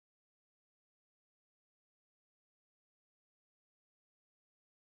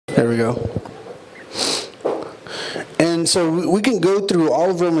There we go. And so we can go through all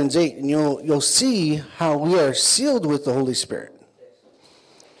of Romans 8, and you'll see how we are sealed with the Holy Spirit.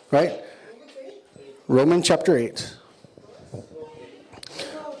 Right? Romans chapter 8.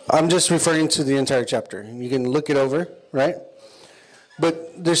 I'm just referring to the entire chapter. You can look it over, right?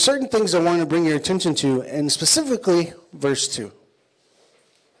 But there's certain things I want to bring your attention to, and specifically verse 2.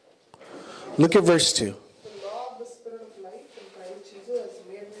 Look at verse 2. The law of the Spirit of life in Christ Jesus has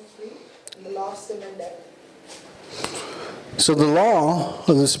made me free from the law of sin and death. So the law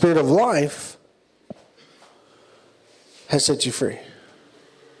of the Spirit of life has set you free.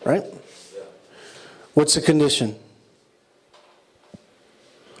 Right? What's the condition?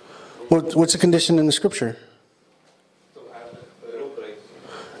 What's the condition in the scripture?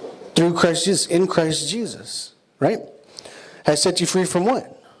 Through Christ Jesus, in Christ Jesus. Right? Has set you free from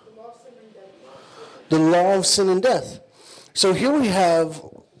what? The law of sin and death. So here we have,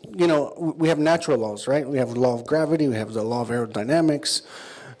 we have natural laws, right? We have the law of gravity, we have the law of aerodynamics,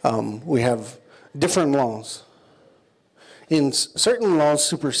 we have different laws. And certain laws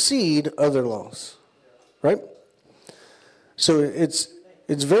supersede other laws, right? So it's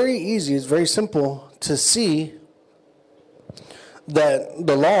very easy, it's very simple to see that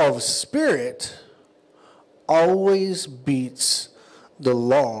the law of spirit always beats the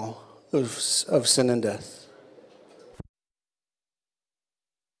law of sin and death.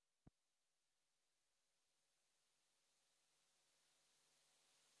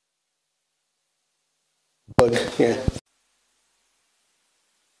 Yeah.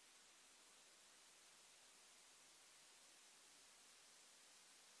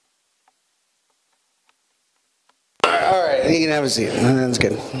 All right, you can have a seat. That's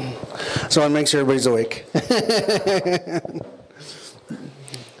good. So I want to make sure everybody's awake.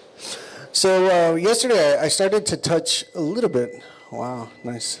 So yesterday I started to touch a little bit. Wow,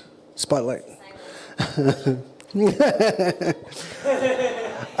 nice spotlight.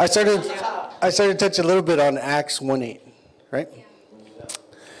 I started to touch a little bit on Acts 1:8, right?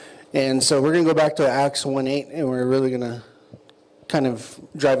 And so we're going to go back to Acts 1:8, and we're really going to kind of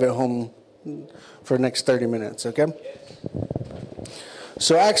drive it home for the next 30 minutes, okay?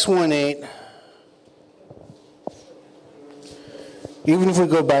 So Acts 1:8, even if we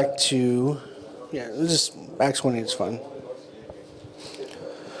go back to, just Acts 1:8 is fine.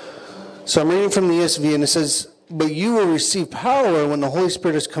 So I'm reading from the ESV, and it says, "But you will receive power when the Holy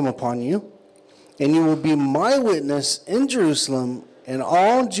Spirit has come upon you, and you will be my witness in Jerusalem and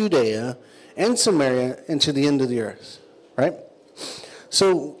all Judea and Samaria and to the end of the earth." Right?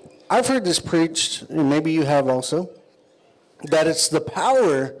 So I've heard this preached, and maybe you have also, that it's the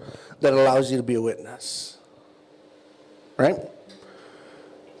power that allows you to be a witness. Right?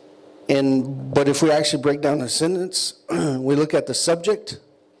 But if we actually break down the sentence, we look at the subject,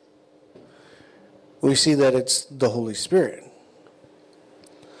 we see that it's the Holy Spirit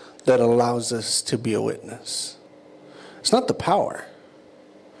that allows us to be a witness. It's not the power.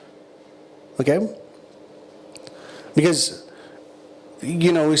 Okay? Because,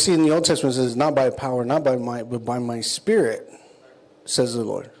 we see in the Old Testament, it says, not by power, not by might, but by my Spirit, says the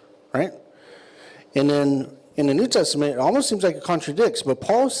Lord. Right? And then in the New Testament, it almost seems like it contradicts, but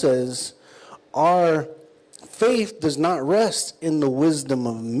Paul says, our faith does not rest in the wisdom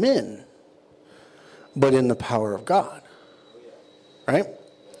of men, but in the power of God. Right?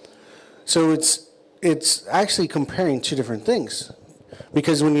 So it's actually comparing two different things.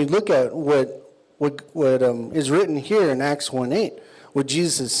 Because when you look at what is written here in Acts 1:8, what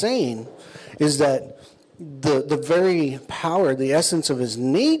Jesus is saying is that the very power, the essence of his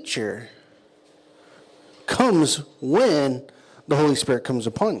nature comes when the Holy Spirit comes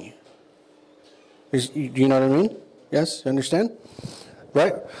upon you. Do you know what I mean? Yes? You understand?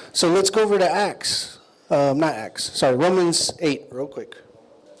 Right? So let's go over to Romans 8 real quick.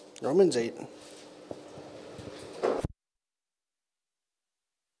 Romans 8.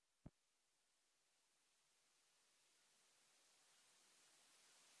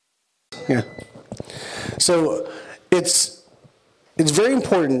 Yeah. So it's very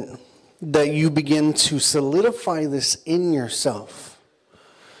important that you begin to solidify this in yourself.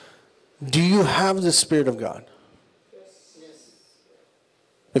 Do you have the Spirit of God? Yes.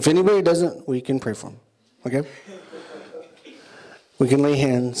 If anybody doesn't, we can pray for them. Okay? We can lay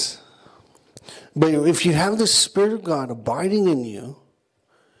hands. But if you have the Spirit of God abiding in you,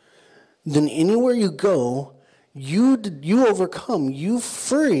 then anywhere you go, you overcome, you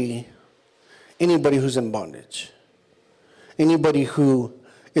free anybody who's in bondage. Anybody who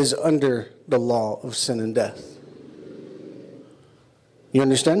is under the law of sin and death. You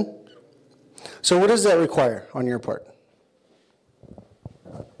understand? So what does that require on your part?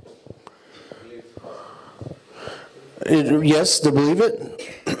 Yes, to believe it.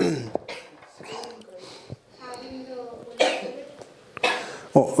 Having the Holy Spirit.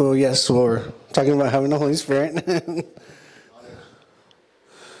 Oh, yes, we're talking about having the Holy Spirit.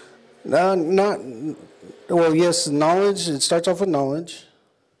 Well, yes, knowledge, it starts off with knowledge,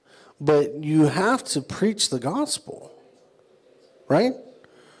 but you have to preach the gospel, right?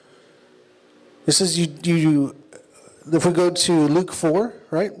 It says if we go to Luke 4,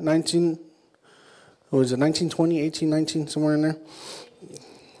 right, 19, what was it, 1920, 1819, somewhere in there,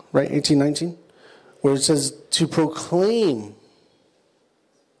 right, 1819, where it says to proclaim,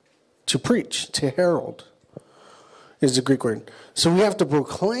 to preach, to herald is the Greek word. So we have to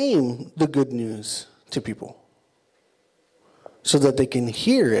proclaim the good news to people so that they can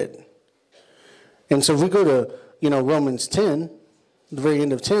hear it. And so if we go to, Romans 10, the very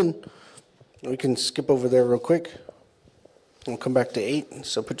end of 10, we can skip over there real quick. We'll come back to 8.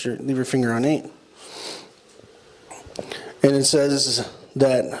 So leave your finger on 8. And it says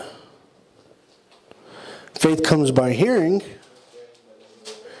that faith comes by hearing,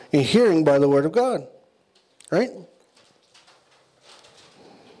 and hearing by the word of God. Right?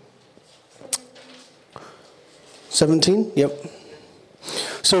 17? Yep.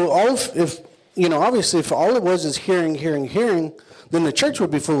 So obviously if all it was is hearing, then the church would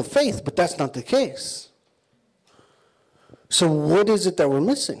be full of faith, but that's not the case. So what is it that we're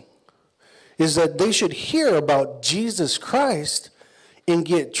missing? Is that they should hear about Jesus Christ and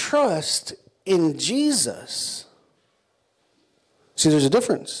get trust in Jesus. See, there's a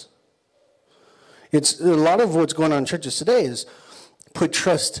difference. It's a lot of what's going on in churches today is put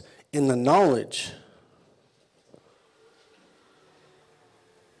trust in the knowledge.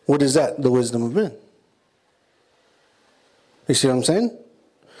 What is that? The wisdom of men. You see what I'm saying?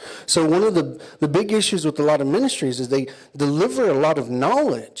 So one of the big issues with a lot of ministries is they deliver a lot of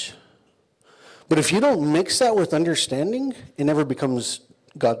knowledge. But if you don't mix that with understanding, it never becomes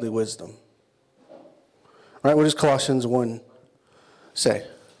godly wisdom. Right? What does Colossians 1 say?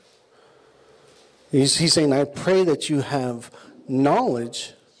 He's saying, I pray that you have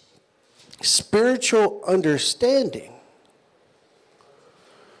knowledge, spiritual understanding.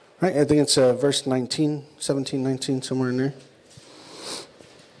 Right? I think it's verse 19, 17, 19, somewhere in there.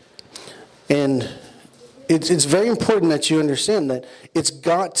 And it's very important that you understand that it's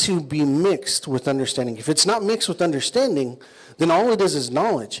got to be mixed with understanding. If it's not mixed with understanding, then all it is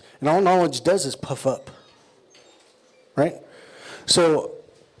knowledge. And all knowledge does is puff up. Right? So,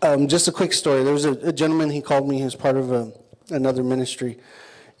 just a quick story. There was a gentleman, he called me, he was part of another ministry.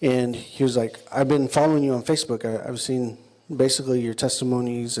 And he was like, I've been following you on Facebook. I've seen basically your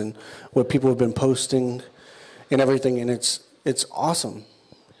testimonies and what people have been posting and everything. And it's awesome.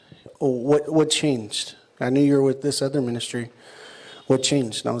 What changed? I knew you were with this other ministry. What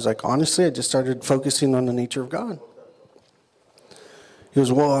changed? And I was like, honestly, I just started focusing on the nature of God. He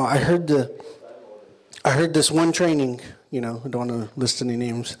goes, well, I heard this one training, I don't want to list any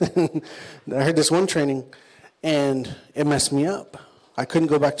names. I heard this one training and it messed me up. I couldn't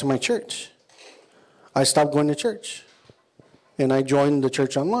go back to my church. I stopped going to church and I joined the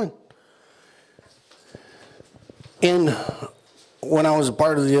church online. And when I was a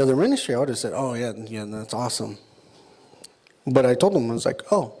part of the other ministry, I would have said, oh, yeah, that's awesome. But I told him, I was like,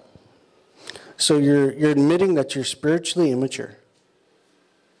 oh, so you're admitting that you're spiritually immature.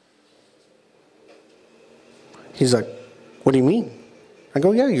 He's like, what do you mean? I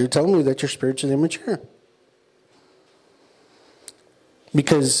go, yeah, you're telling me that you're spiritually immature.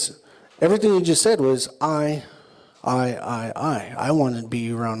 Because everything you just said was, I want to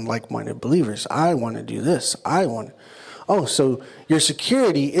be around like-minded believers. I want to do this. Oh, so your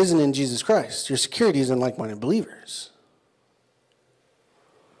security isn't in Jesus Christ. Your security is in like-minded believers.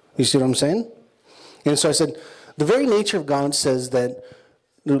 You see what I'm saying? And so I said, the very nature of God says that,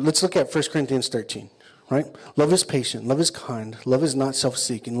 let's look at 1 Corinthians 13, right? Love is patient. Love is kind. Love is not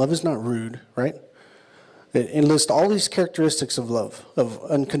self-seeking. Love is not rude, right? It lists all these characteristics of love, of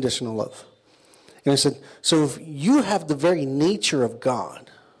unconditional love. And I said, so if you have the very nature of God,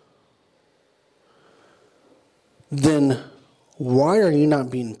 then why are you not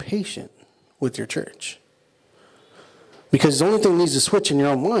being patient with your church? Because the only thing that needs to switch in your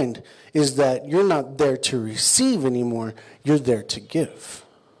own mind is that you're not there to receive anymore. You're there to give.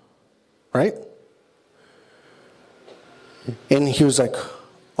 Right? And he was like,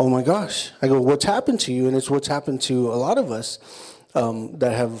 oh my gosh. I go, what's happened to you? And it's what's happened to a lot of us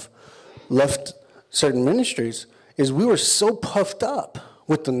that have left certain ministries, is we were so puffed up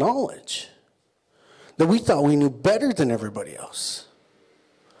with the knowledge that we thought we knew better than everybody else.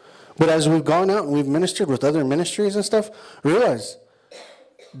 But as we've gone out and we've ministered with other ministries and stuff, realize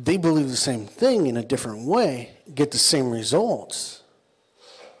they believe the same thing in a different way, get the same results.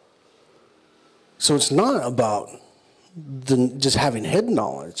 So it's not about just having head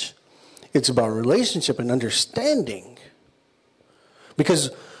knowledge. It's about relationship and understanding.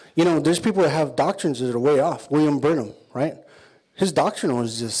 Because, you know, there's people that have doctrines that are way off. William Burnham, right? His doctrine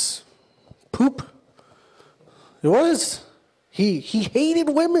was just poop. It was. He hated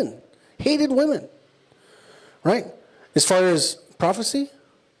women. Hated women. Right? As far as prophecy,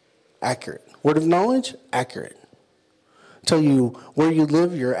 accurate. Word of knowledge, accurate. Tell you where you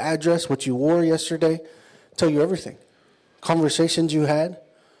live, your address, what you wore yesterday. Tell you everything. Conversations you had.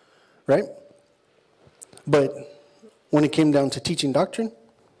 Right? But when it came down to teaching doctrine,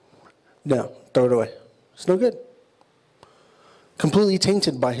 no, throw it away. It's no good. Completely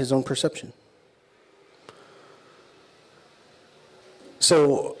tainted by his own perception.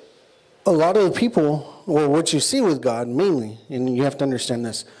 So, a lot of the people, or what you see with God mainly, and you have to understand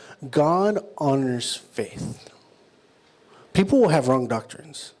this, God honors faith. People will have wrong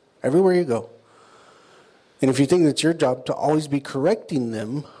doctrines everywhere you go. And if you think it's your job to always be correcting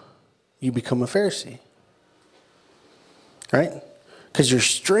them, you become a Pharisee. Right? Because you're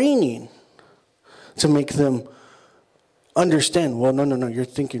straining to make them understand, well, no, you're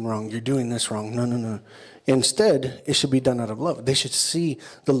thinking wrong. You're doing this wrong. No. Instead, it should be done out of love. They should see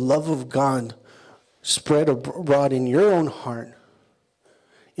the love of God spread abroad in your own heart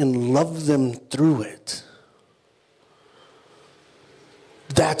and love them through it.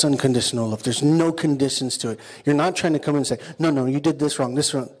 That's unconditional love. There's no conditions to it. You're not trying to come and say, no, you did this wrong,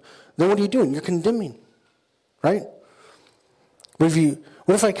 this wrong. Then what are you doing? You're condemning. Right? What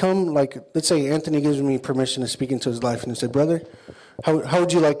if I come, like, let's say Anthony gives me permission to speak into his life and he said, brother, how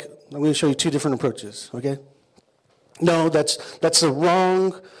would you like, I'm going to show you two different approaches, okay? No, that's the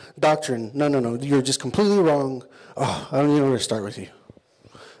wrong doctrine. No, you're just completely wrong. Oh, I don't even know where to start with you.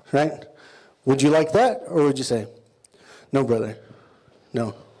 Right? Would you like that, or would you say, no, brother,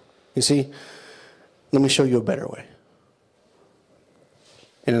 no. You see, let me show you a better way.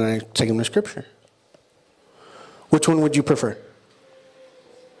 And then I take him to Scripture. Which one would you prefer?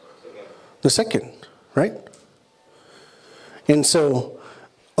 The second, right? And so,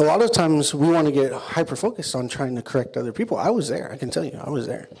 a lot of times we want to get hyper-focused on trying to correct other people. I was there, I can tell you, I was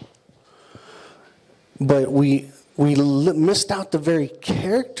there. But we missed out the very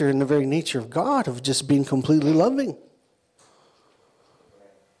character and the very nature of God of just being completely loving.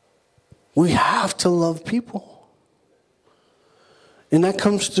 We have to love people. And that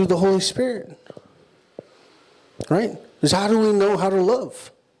comes through the Holy Spirit. Right? Because how do we know how to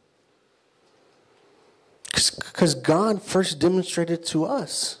love? Because God first demonstrated to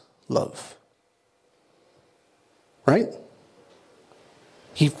us love. Right?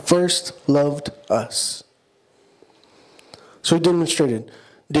 He first loved us. So he demonstrated.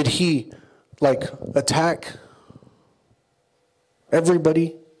 Did he, attack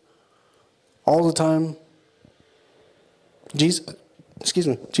everybody all the time? Jesus?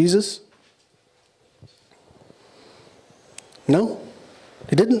 No,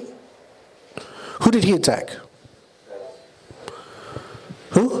 he didn't. Who did he attack?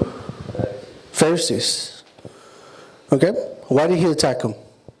 Who? Pharisees. Okay? Why did he attack them?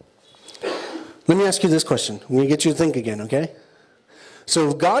 Let me ask you this question. I'm going to get you to think again, okay? So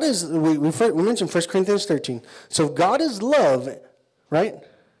if God is, we mentioned 1 Corinthians 13. So if God is love, right,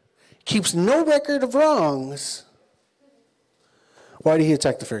 keeps no record of wrongs, why did he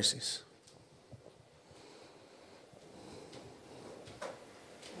attack the Pharisees?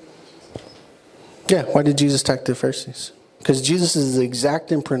 Yeah, why did Jesus attack the Pharisees? Because Jesus is the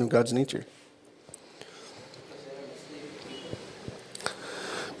exact imprint of God's nature.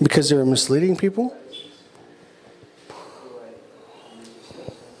 Because they were misleading people?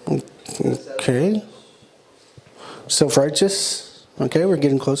 Okay. Self-righteous? Okay, we're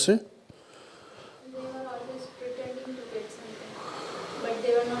getting closer. They were always pretending to get something, but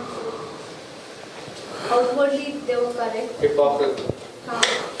they were not true. Outwardly, they were correct. Hypocrisy.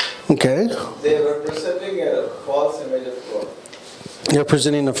 Okay. They were presenting a false image of God. You're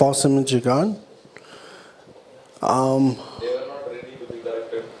presenting a false image of God? They were not ready to be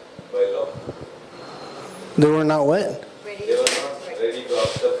corrected by law. They were not what? They were not ready to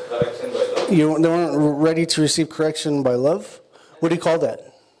accept correction by law. They weren't ready to receive correction by love? What do you call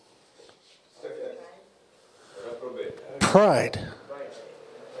that? Reprobate. Pride.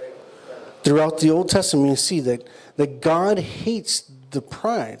 Throughout the Old Testament, you see that God hates the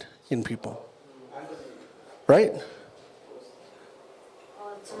pride in people. Right?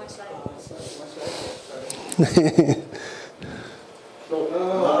 Oh, so much like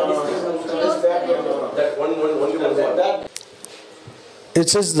That one. It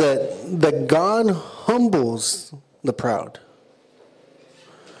says that God humbles the proud,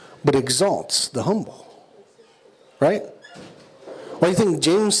 but exalts the humble. Right? Why do you think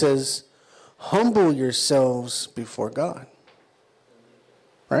James says, humble yourselves before God?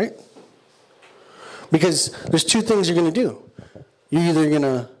 Right? Because there's two things you're going to do. You're either going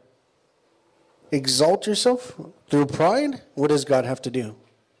to exalt yourself through pride. What does God have to do?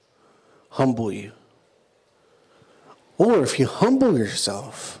 Humble you. Or if you humble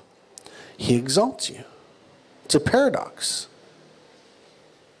yourself, he exalts you. It's a paradox.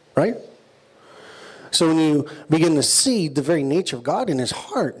 Right? So when you begin to see the very nature of God in his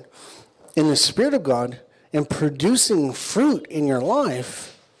heart, in the Spirit of God, and producing fruit in your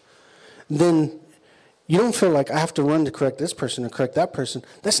life, then you don't feel like I have to run to correct this person or correct that person.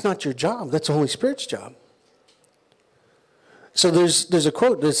 That's not your job. That's the Holy Spirit's job. So there's a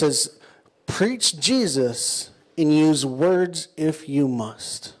quote that says, preach Jesus and use words if you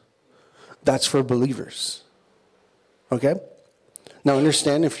must. That's for believers. Okay? Now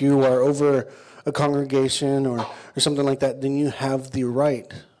understand, if you are over a congregation or something like that, then you have the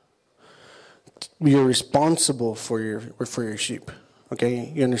right. You're responsible for your sheep.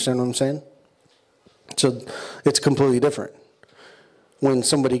 Okay? You understand what I'm saying? So it's completely different when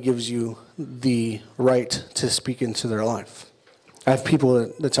somebody gives you the right to speak into their life. I have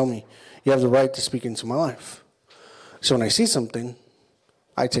people that tell me, you have the right to speak into my life. So when I see something,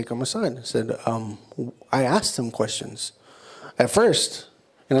 I take them aside. I ask them questions. At first,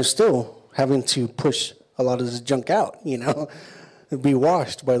 and I'm still having to push a lot of this junk out, be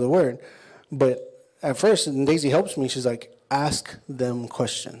washed by the word. But at first, and Daisy helps me, she's like, ask them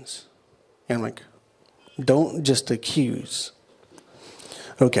questions. And I'm like, don't just accuse.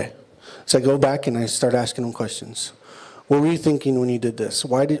 Okay. So I go back and I start asking them questions. What were you thinking when you did this?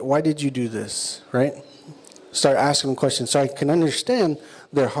 Why did you do this? Right? Start asking them questions so I can understand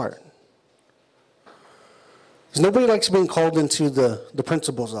their heart. Because nobody likes being called into the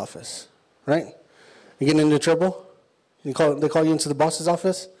principal's office. Right? You getting into trouble? They call you into the boss's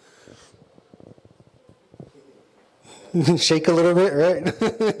office? Shake a little bit,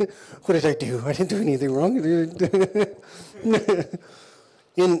 right? What did I do? I didn't do anything wrong.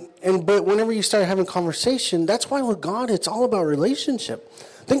 But whenever you start having conversation, that's why with God, it's all about relationship.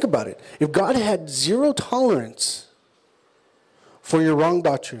 Think about it. If God had zero tolerance for your wrong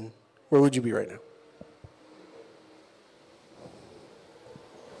doctrine, where would you be right now?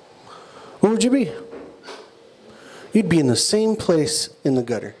 Where would you be? You'd be in the same place in the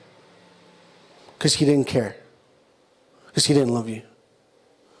gutter. Because he didn't care. Because he didn't love you.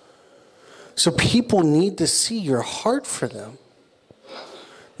 So people need to see your heart for them.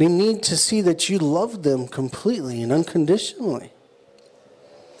 They need to see that you love them completely and unconditionally.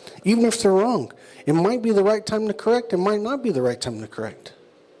 Even if they're wrong. It might be the right time to correct. It might not be the right time to correct.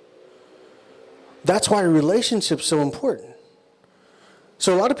 That's why a relationship's so important.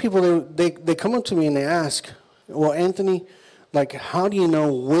 So a lot of people, they come up to me and they ask, well, Anthony, how do you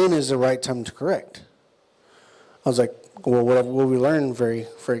know when is the right time to correct? I was like, well, what we learn very,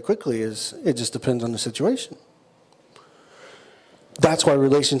 very quickly is it just depends on the situation. That's why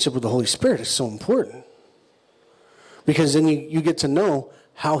relationship with the Holy Spirit is so important. Because then you get to know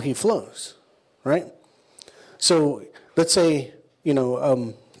how he flows, right? So let's say,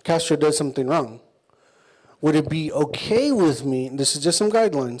 Castro does something wrong. Would it be okay with me, this is just some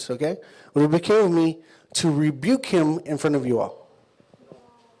guidelines, okay? Would it be okay with me to rebuke him in front of you all?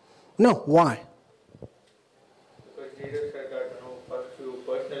 No, why? Because Jesus said that, first you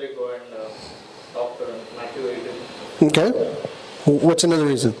personally go and talk to him, Matthew 18. Okay. What's another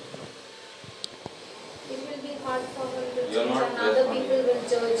reason? It will be hard for him to change and other people will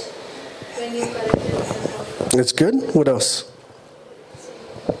judge when you correct yourself. That's good. What else?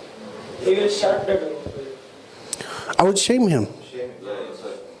 He will shut the door. I would shame him.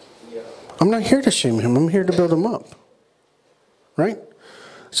 I'm not here to shame him. I'm here to build him up. Right?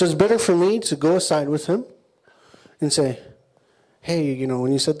 So it's better for me to go aside with him and say, hey,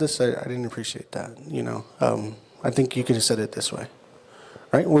 when you said this, I didn't appreciate that. I think you could have said it this way.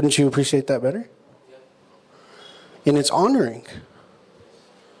 Right? Wouldn't you appreciate that better? And it's honoring.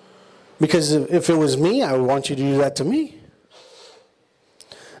 Because if it was me, I would want you to do that to me.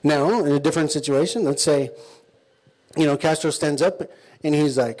 Now, in a different situation, let's say, Castro stands up and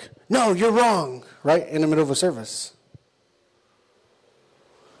he's like, no, you're wrong, right? In the middle of a service.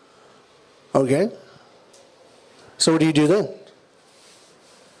 Okay. So what do you do then?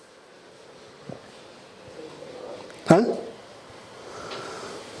 Huh?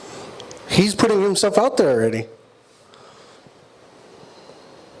 He's putting himself out there already.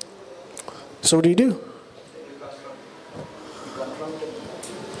 So what do you do?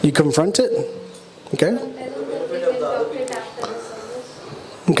 We confront it. Okay. Tell them that we can talk it after the service.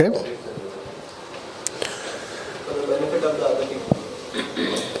 Okay. For the benefit of the other people.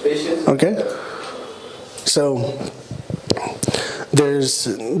 Patience. Okay. So there's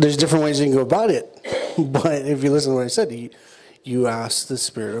different ways you can go about it, but if you listen to what I said, you ask the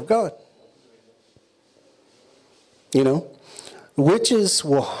Spirit of God. You know, witches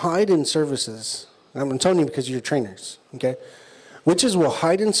will hide in services. I'm telling you because you're trainers. Okay, witches will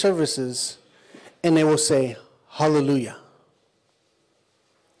hide in services, and they will say hallelujah.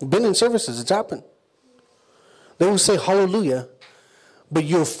 Been in services, it's happened. They will say hallelujah, but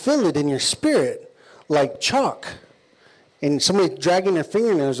you'll feel it in your spirit like chalk, and somebody dragging their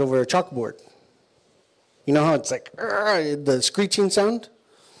fingernails over a chalkboard. You know how it's like the screeching sound,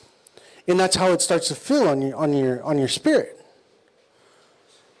 and that's how it starts to feel on your spirit.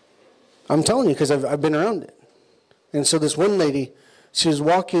 I'm telling you because I've been around it. And so this one lady, she was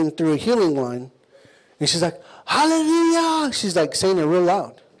walking through a healing line, and she's like, hallelujah! She's like saying it real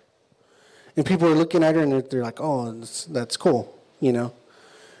loud. And people are looking at her, and they're like, oh, that's cool, you know.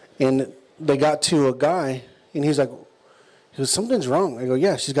 And they got to a guy, and he goes, something's wrong. I go,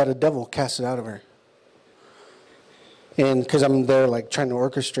 yeah, she's got a devil casted out of her. And because I'm there like trying to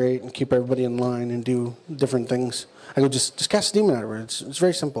orchestrate and keep everybody in line and do different things, I go, just cast a demon out of her. It's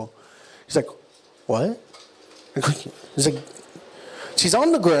very simple. He's like, what? He's like, she's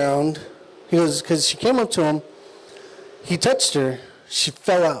on the ground. He goes, because she came up to him. He touched her. She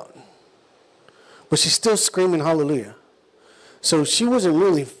fell out. But she's still screaming hallelujah. So she wasn't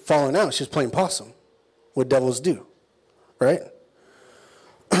really falling out. She was playing possum. What devils do. Right?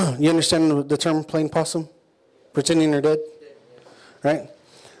 You understand the term playing possum? Pretending they're dead? Right?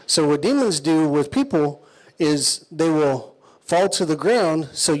 So what demons do with people is they will fall to the ground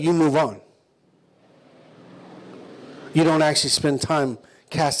so you move on. You don't actually spend time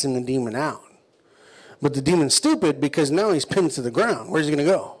casting the demon out. But the demon's stupid because now he's pinned to the ground. Where's he going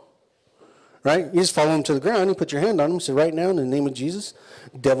to go? Right? You just follow him to the ground. You put your hand on him. Say, right now, in the name of Jesus,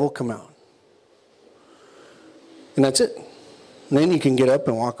 devil, come out. And that's it. And then you can get up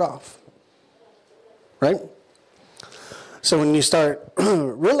and walk off. Right? So when you start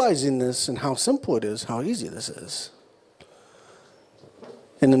realizing this and how simple it is, how easy this is,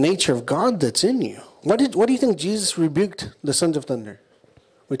 and the nature of God that's in you. What do you think Jesus rebuked the sons of thunder?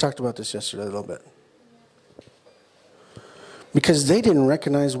 We talked about this yesterday a little bit. Because they didn't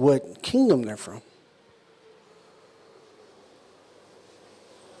recognize what kingdom they're from.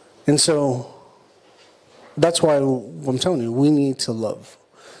 And so that's why I'm telling you, we need to love.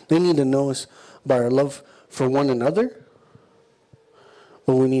 They need to know us by our love for one another,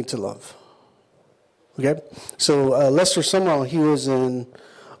 but we need to love. Okay? So Lester Sumrall, he was in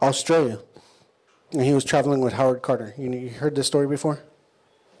Australia, and he was traveling with Howard Carter. You heard this story before?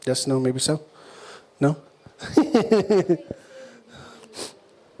 Yes, no, maybe so? No?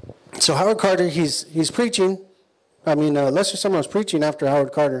 So Howard Carter, he's preaching. Lester Sumrall was preaching after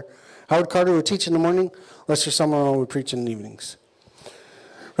Howard Carter. Howard Carter would teach in the morning. Lester Sumrall would preach in the evenings.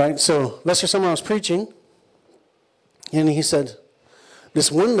 Right? So Lester Sumrall was preaching, and he said,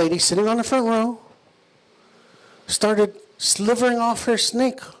 this one lady sitting on the front row started slithering off her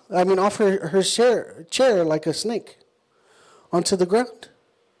off her chair like a snake onto the ground.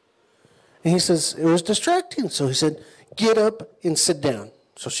 And he says, it was distracting. So he said, get up and sit down.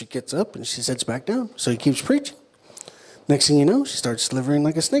 So she gets up and she sits back down. So he keeps preaching. Next thing you know, she starts slithering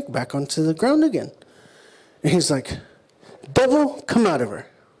like a snake back onto the ground again. And he's like, devil, come out of her.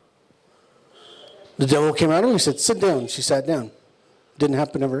 The devil came out of her. He said, sit down. She sat down. Didn't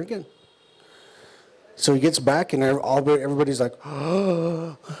happen ever again. So he gets back and everybody's like,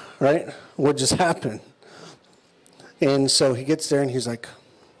 oh, right? What just happened? And so he gets there and he's like,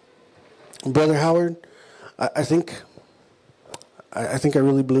 Brother Howard, I think I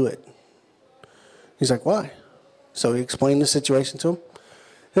really blew it. He's like, why? So he explained the situation to him.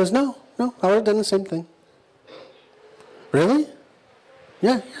 He goes, no, I would have done the same thing. Really?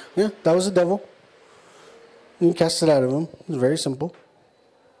 Yeah, that was the devil. And he cast it out of him. It was very simple.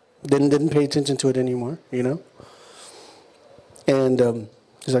 Didn't pay attention to it anymore, you know. And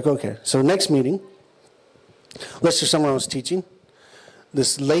he's like, okay. So next meeting, Lester Sumrall was teaching.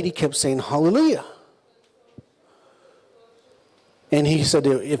 This lady kept saying, hallelujah. And he said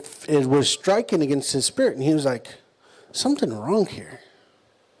if it was striking against his spirit. And he was like, something wrong here.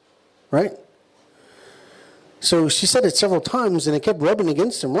 Right? So she said it several times, and it kept rubbing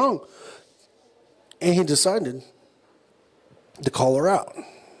against him wrong. And he decided to call her out.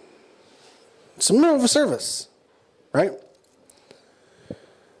 It's the middle of a service, right?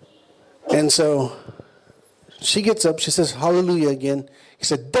 And so She gets up. She says, hallelujah again. He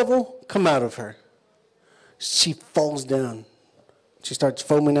said, devil, come out of her. She falls down. She starts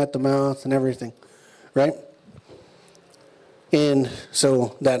foaming at the mouth and everything, right? And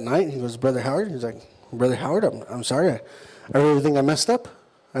so that night, he goes, Brother Howard. He's like, Brother Howard, I'm sorry. I really think I messed up.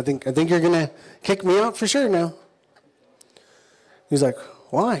 I think you're going to kick me out for sure now. He's like,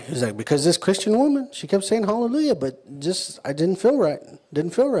 why? He's like, because this Christian woman, she kept saying hallelujah, but just, I didn't feel right.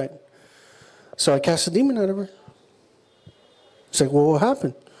 Didn't feel right. So I cast the demon out of her. He's like, well, what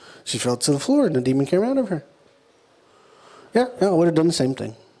happened? She fell to the floor and the demon came out of her. Yeah, I would have done the same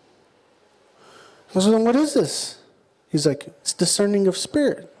thing. I was like, what is this? He's like, it's discerning of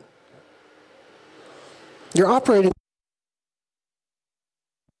spirit. You're operating.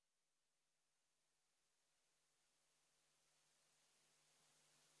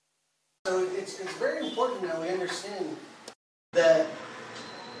 So it's very important that we understand that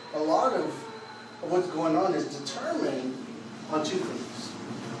a lot of what's going on is determined on two things.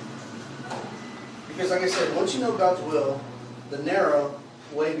 Because like I said, once you know God's will, the narrow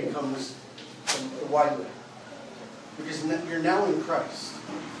way becomes a wide way. Because you're now in Christ.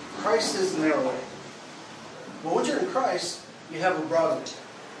 Christ is the narrow way. But once you're in Christ, you have a broad way.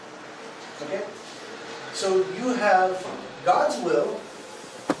 Okay? So you have God's will,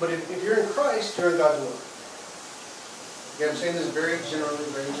 but if you're in Christ, you're in God's will. Okay, I'm saying this very generally,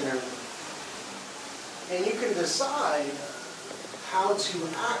 very generically. And you can decide how to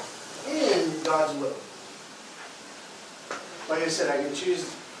act in God's will. Like I said, I can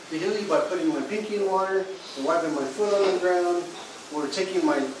choose to heal you by putting my pinky in water, or wiping my foot on the ground, or taking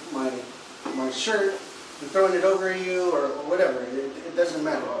my shirt and throwing it over you, or whatever. It doesn't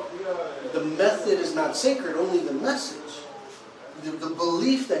matter. The method is not sacred, only the message. The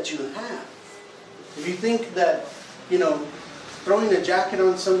belief that you have. If you think that, throwing a jacket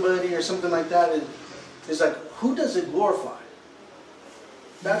on somebody or something like that is like, who does it glorify?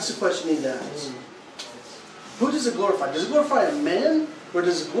 That's the question you need to ask. Who does it glorify? Does it glorify a man or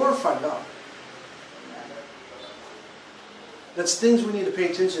does it glorify God? That's things we need to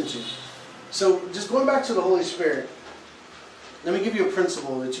pay attention to. So just going back to the Holy Spirit, let me give you a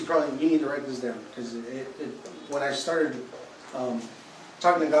principle that you need to write this down, because when I started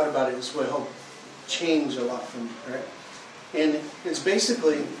talking to God about it, this would help change a lot for me, right? And it's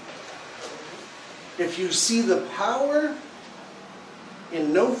basically, if you see the power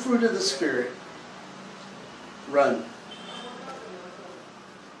in no fruit of the Spirit, run.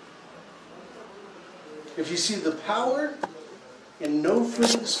 If you see the power in no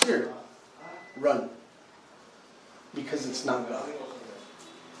fruit of the Spirit, run. Because it's not God.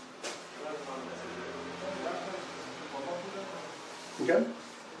 Okay?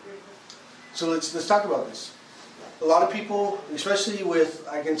 So let's talk about this. A lot of people, especially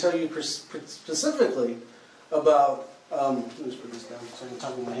I can tell you specifically about, let me just put this down so I can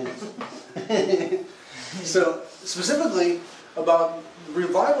talk with my hands. So, specifically about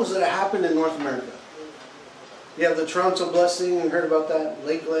revivals that have happened in North America. You have the Toronto Blessing, you heard about that.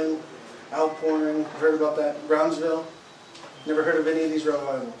 Lakeland, Outpouring, heard about that. Brownsville, never heard of any of these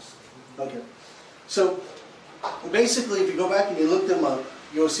revivals. Okay. So, basically, if you go back and you look them up,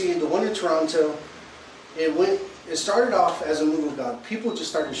 you'll see the one in Toronto, it started off as a move of God. People just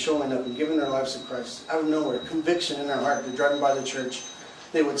started showing up and giving their lives to Christ out of nowhere. Conviction in their heart. They're driving by the church.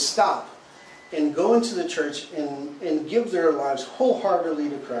 They would stop and go into the church and give their lives wholeheartedly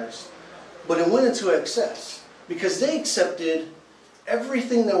to Christ. But it went into excess because they accepted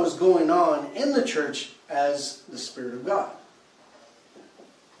everything that was going on in the church as the Spirit of God.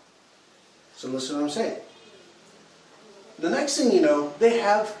 So listen to what I'm saying. The next thing you know, they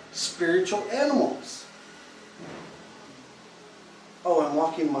have spiritual animals. Oh, I'm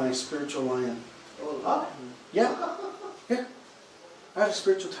walking my spiritual lion. Oh, yeah. Yeah. I have a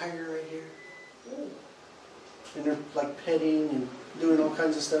spiritual tiger right here. And they're like petting and doing all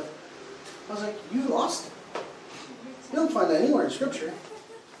kinds of stuff. I was like, you lost it. You don't find that anywhere in Scripture.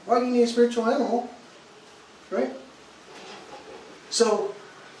 Why do you need a spiritual animal? Right? So,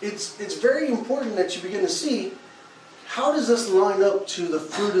 it's very important that you begin to see, how does this line up to the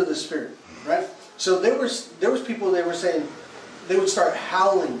fruit of the Spirit? Right? So there was people, they were saying, they would start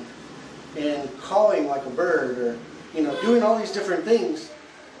howling and cawing like a bird, or doing all these different things,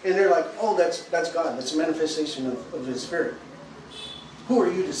 and they're like, oh, that's God. That's a manifestation of His Spirit. Who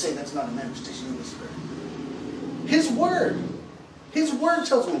are you to say that's not a manifestation of the Spirit? His Word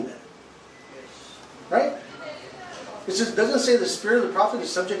tells me that. Right? Doesn't it say the spirit of the prophet is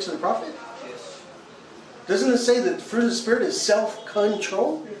subject to the prophet? Yes. Doesn't it say that the fruit of the Spirit is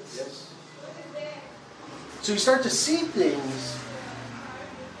self-control? Yes. So you start to see things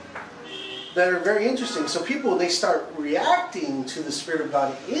that are very interesting. So people, they start reacting to the Spirit of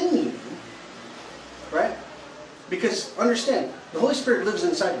God in you, right? Because understand, the Holy Spirit lives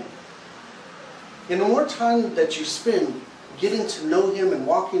inside you. And the more time that you spend getting to know Him and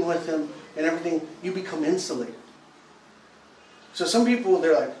walking with Him and everything, you become insulated. So some people,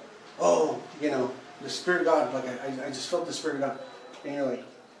 they're like, oh, the Spirit of God, like I just felt the Spirit of God. And you're like,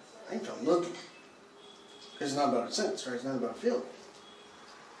 I ain't feeling nothing. Because it's not about a sense, right? It's not about a feeling.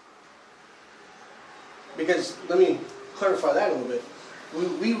 Because, let me clarify that a little bit.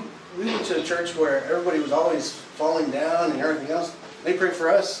 We went to a church where everybody was always falling down and everything else. They prayed for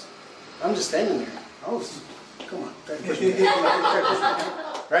us. I'm just standing there. Come on, try to push me.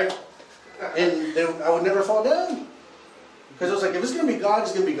 Right? And I would never fall down. Because I was like, if it's going to be God,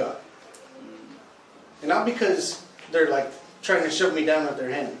 it's going to be God. And not because they're like trying to shove me down with their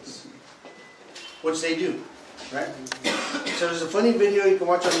hands. Which they do. Right? So there's a funny video you can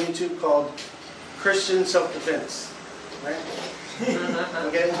watch on YouTube called Christian Self-Defense. Right?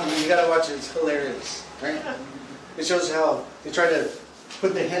 Okay? You gotta watch it. It's hilarious. Right? It shows how they try to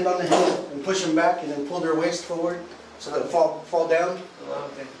put the hand on the head and push them back and then pull their waist forward so they'll fall down.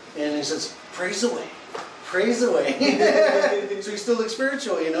 And he says, praise away. Praise away. So you still look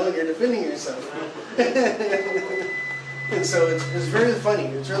spiritual, and you're defending yourself. And so it's very funny.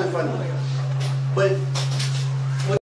 It's really funny. But